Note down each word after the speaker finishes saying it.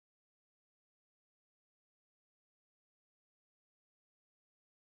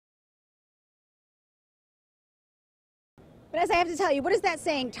But as I have to tell you, what is that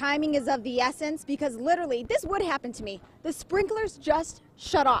saying? Timing is of the essence, because literally this would happen to me. The sprinklers just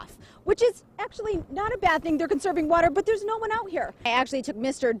shut off, which is actually not a bad thing. They're conserving water, but there's no one out here. I actually took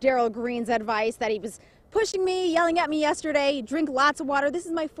Mr. Daryl Green's advice that he was pushing me, yelling at me yesterday. Drink lots of water. This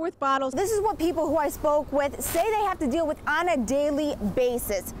is my 4th bottle. This is what people who I spoke with say they have to deal with on a daily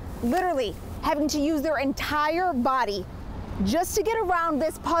basis. Literally having to use their entire body just to get around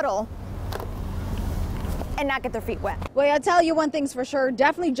this puddle and not get their feet wet. Well, I'll tell you one thing's for sure.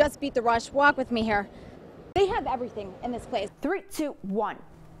 Definitely just beat the rush. Walk with me here. They have everything in this place. 3, 2, 1.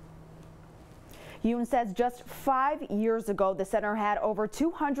 Yoon says just 5 years ago, the center had over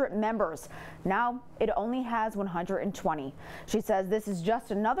 200 members. Now it only has 120. She says this is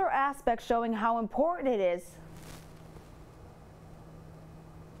just another aspect showing how important it is.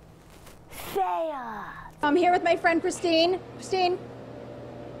 I'm here with my friend Christine. Christine,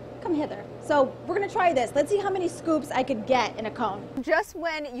 come hither. So we're gonna try this. Let's see how many scoops I could get in a cone. Just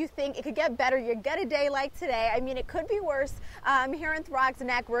when you think it could get better, you get a day like today. I mean, it could be worse. Here in Throgs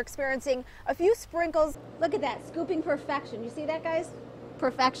Neck, we're experiencing a few sprinkles. Look at that, scooping perfection. You see that, guys?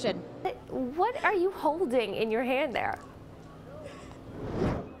 Perfection. What are you holding in your hand there?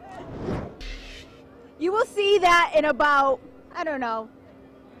 You will see that in about, I don't know,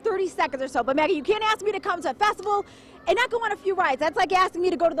 30 seconds or so. But Maggie, you can't ask me to come to a festival and not go on a few rides. That's like asking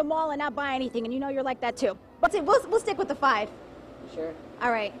me to go to the mall and not buy anything, and you know you're like that too. But we'll stick with the 5. Sure.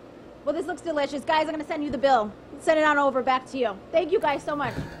 All right. Well, this looks delicious. Guys, I'm going to send you the bill. Send it on over back to you. Thank you guys so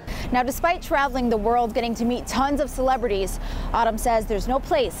much. Now, despite traveling the world, getting to meet tons of celebrities, Autumn says there's no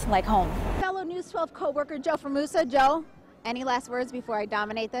place like home. Fellow News 12 co-worker Joe Formusa. Joe, any last words before I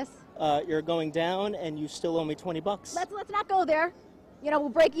dominate this? You're going down, and you still owe me $20. Let's not go there. You know, we'll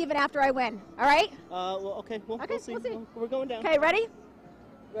break even after I win. All right? Well, okay. We'll see. We're going down. Okay, ready?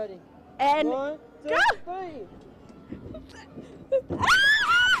 Ready. And 1, 2, go! 3.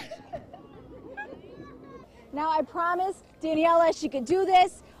 Now, I promised Daniela she could do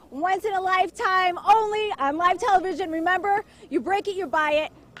this once in a lifetime, only on live television. Remember, you break it, you buy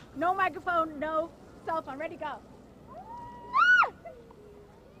it. No microphone, no cell phone. Ready, go.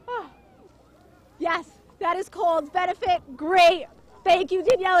 Yes, that is called benefit. Great. Thank you,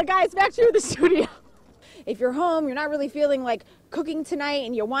 Daniela. Guys, back to you in the studio. If you're home, you're not really feeling like cooking tonight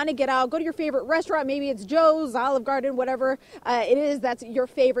and you want to get out, go to your favorite restaurant. Maybe it's Joe's, Olive Garden, whatever it is that's your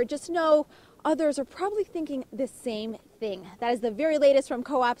favorite. Just know others are probably thinking the same thing. That is the very latest from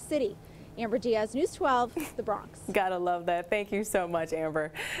Co-op City. Amber Diaz, News 12, the Bronx. Gotta love that. Thank you so much,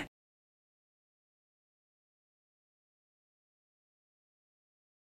 Amber.